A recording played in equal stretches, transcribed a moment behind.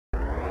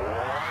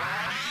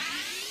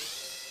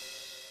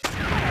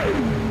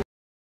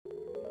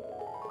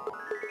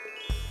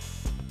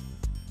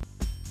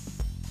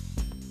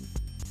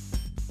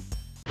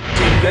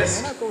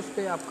guest,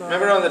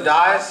 member on the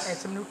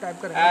dais,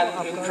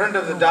 and in front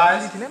of the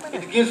dais,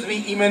 it gives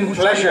me immense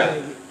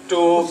pleasure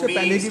to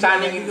be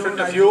standing in front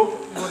of you.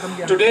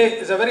 Today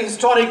is a very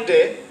historic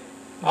day,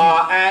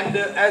 and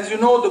as you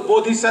know, the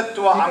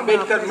Bodhisattva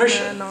Ambedkar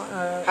Mission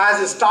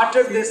has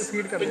started this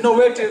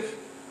innovative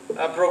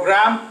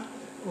program,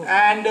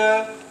 and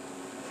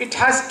it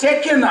has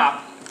taken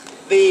up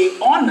the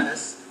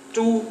honors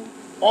to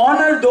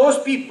honor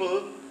those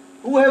people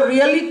who have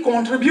really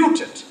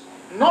contributed,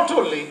 not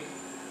only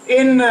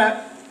in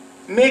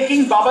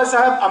making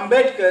Babasaheb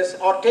Ambedkar's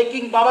or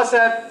taking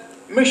Babasaheb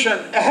mission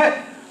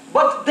ahead,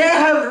 but they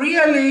have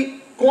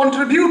really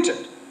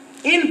contributed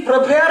in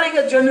preparing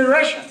a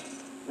generation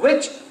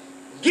which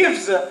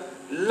gives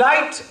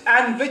light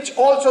and which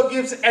also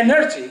gives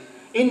energy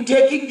in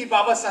taking the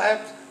Babasaheb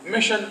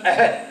mission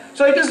ahead.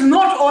 So it is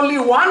not only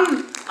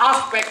one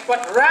aspect,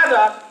 but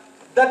rather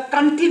the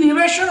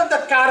continuation of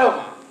the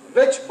caravan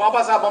which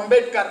Babasaheb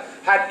Ambedkar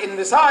had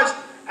envisaged,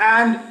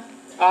 and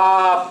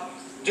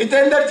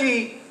Jitendra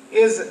ji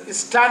is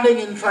standing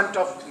in front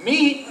of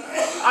me.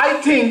 I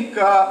think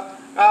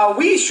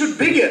we should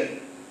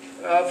begin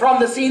from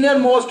the senior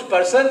most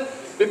person,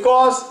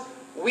 because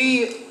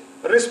we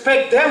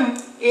respect them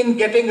in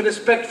getting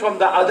respect from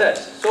the others.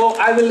 So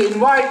I will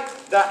invite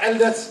the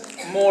eldest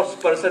most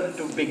person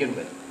to begin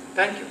with.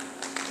 Thank you.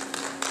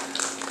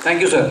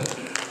 Thank you, sir.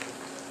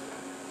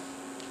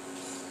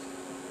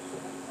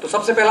 तो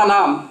सबसे पहला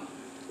नाम,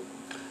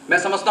 मैं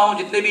समझता हूं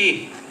जितने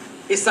भी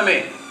इस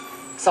समय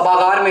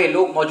सभागार में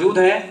लोग मौजूद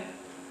हैं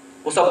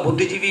वो सब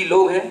बुद्धिजीवी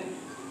लोग हैं,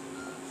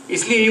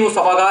 इसलिए ही वो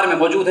सभागार में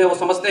मौजूद हैं। वो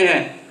समझते हैं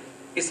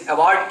इस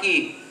अवार्ड की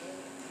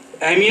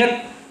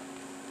अहमियत।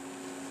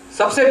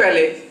 सबसे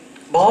पहले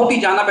बहुत ही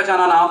जाना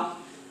पहचाना नाम,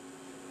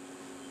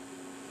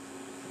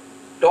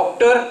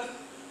 डॉक्टर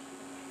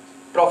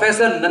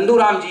प्रोफेसर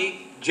नंदूराम जी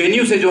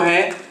जेएनयू से जो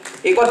हैं,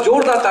 एक बार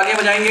जोरदार तालियां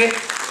बजाएंगे।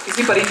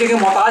 किसी परिचय के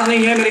मोहताज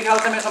नहीं है मेरे ख्याल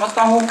से। मैं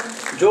समझता हूं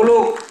जो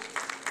लोग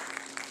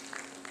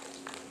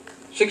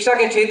शिक्षा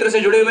के क्षेत्र से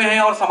जुड़े हुए हैं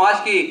और समाज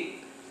के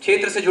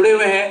क्षेत्र से जुड़े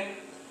हुए हैं,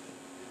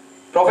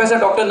 प्रोफेसर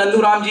डॉक्टर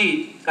नंदूराम जी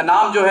का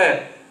नाम जो है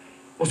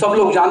वो सब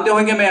लोग जानते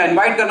होंगे। मैं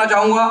इनवाइट करना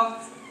चाहूँगा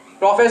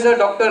प्रोफेसर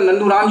डॉक्टर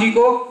नंदूराम जी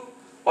को,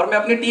 और मैं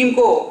अपनी टीम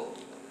को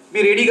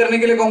भी रेडी करने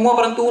के लिए कहूँगा,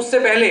 परंतु उससे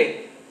पहले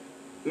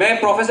मैं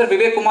प्रोफेसर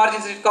विवेक कुमार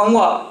जी से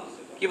कहूँगा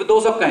कि वो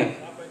दो सब कहें।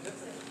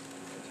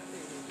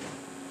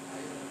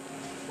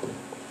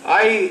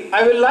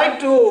 I will like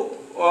to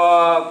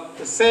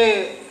say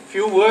a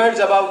few words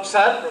about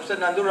Sir, Professor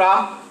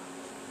Nanduram.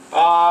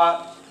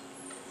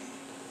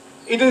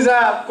 It is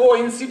a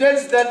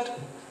coincidence that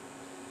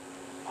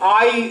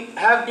I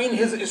have been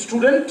his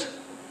student,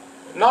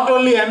 not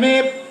only MA,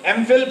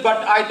 MPhil,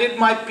 but I did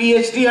my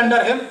PhD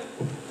under him,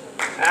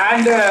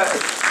 and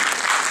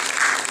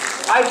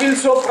I feel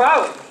so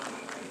proud.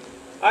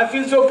 I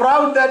feel so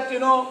proud that, you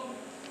know,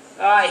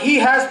 he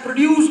has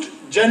produced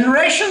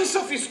generations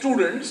of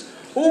students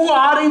who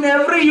are in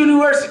every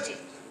university.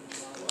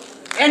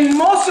 And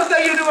most of the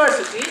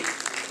university,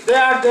 they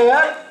are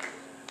there.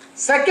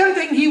 Second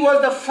thing, he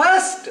was the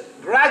first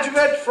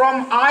graduate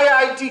from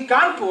IIT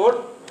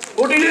Kanpur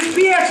who did his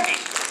PhD,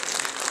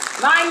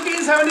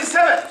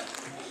 1977.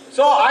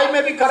 So I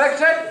may be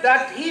corrected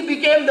that he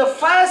became the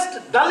first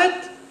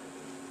Dalit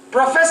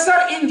professor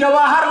in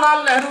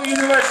Jawaharlal Nehru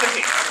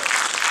University.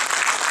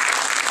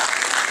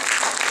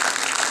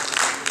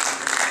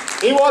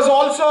 He was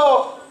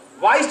also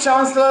Vice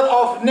Chancellor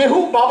of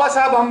Nehru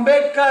Babasaheb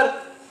Ambedkar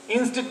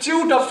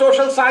Institute of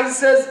Social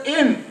Sciences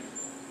in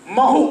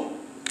Mahu.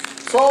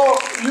 So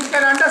you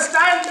can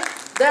understand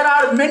there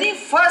are many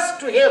firsts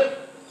to him,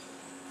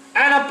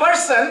 and a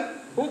person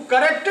who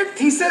corrected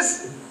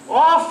thesis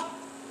of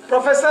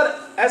Professor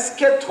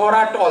S.K.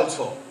 Thorat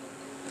also.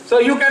 So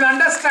you can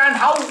understand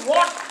how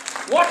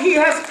what he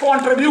has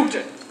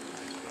contributed.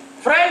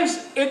 Friends,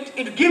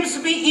 it gives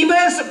me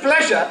immense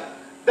pleasure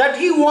that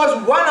he was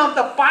one of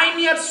the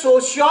pioneer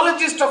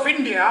sociologists of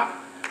India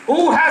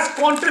who has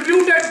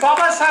contributed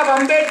Babasaheb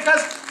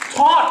Ambedkar's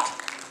thought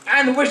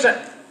and vision.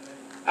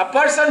 A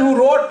person who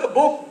wrote the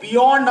book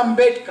Beyond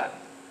Ambedkar.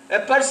 A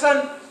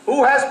person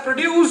who has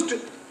produced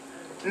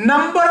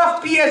number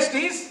of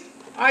PhDs.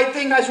 I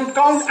think I should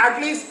count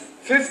at least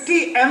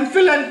 50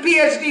 MPhil and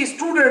PhD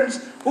students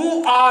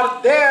who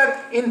are there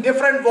in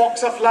different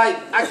walks of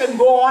life. I can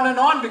go on and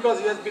on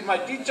because he has been my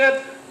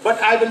teacher, but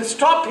I will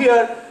stop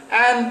here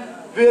and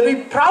very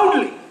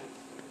proudly,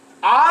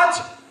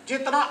 आज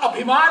जितना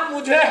अभिमान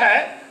मुझे है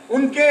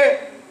उनके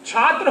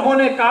छात्र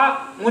होने का,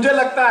 मुझे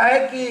लगता है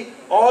कि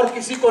और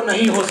किसी को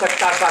नहीं हो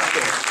सकता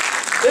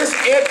साथियों। इस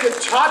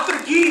एक छात्र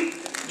की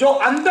जो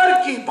अंदर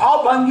की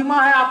भाव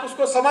भंगिमा है, आप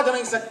उसको समझ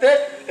नहीं सकते,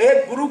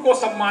 एक गुरु को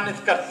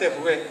सम्मानित करते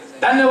हुए।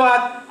 धन्यवाद,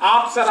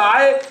 आप सर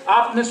आए,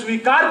 आपने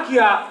स्वीकार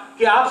किया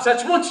कि आप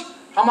सचमुच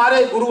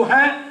हमारे गुरु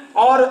हैं,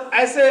 और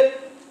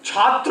ऐसे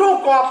छात्रों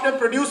को आपने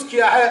प्रोड्यूस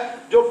किया है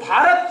जो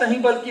भारत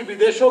नहीं बल्कि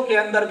विदेशों के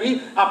अंदर भी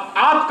अब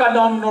आपका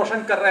नाम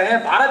रोशन कर रहे हैं,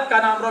 भारत का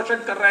नाम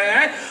रोशन कर रहे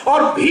हैं,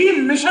 और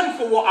भीम मिशन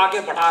को वो आगे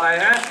बढ़ा रहे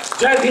हैं।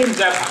 जय भीम,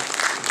 जय भारत।